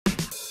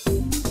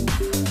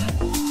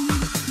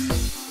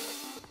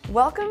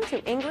Welcome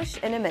to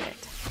English in a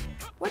Minute.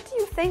 What do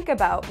you think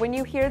about when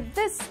you hear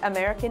this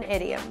American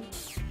idiom?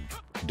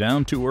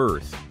 Down to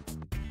earth.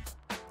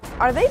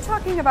 Are they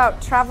talking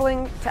about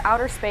traveling to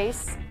outer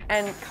space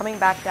and coming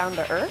back down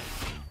to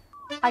earth?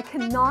 I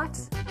cannot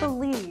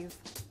believe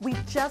we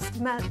just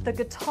met the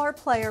guitar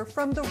player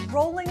from the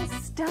Rolling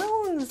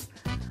Stones.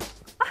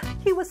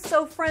 He was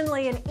so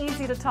friendly and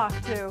easy to talk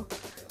to.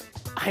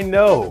 I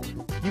know!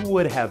 You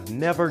would have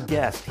never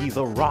guessed he's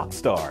a rock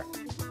star.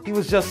 He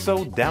was just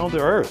so down to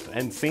earth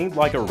and seemed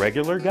like a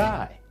regular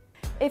guy.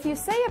 If you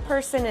say a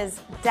person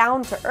is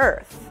down to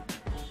earth,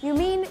 you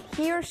mean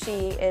he or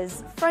she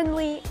is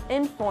friendly,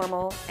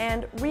 informal,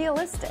 and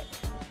realistic.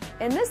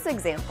 In this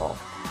example,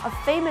 a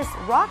famous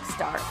rock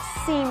star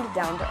seemed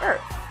down to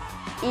earth,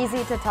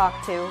 easy to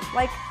talk to,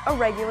 like a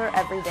regular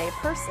everyday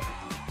person.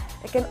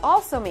 It can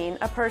also mean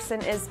a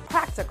person is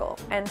practical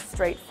and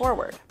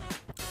straightforward.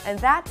 And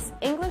that's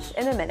English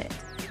in a Minute.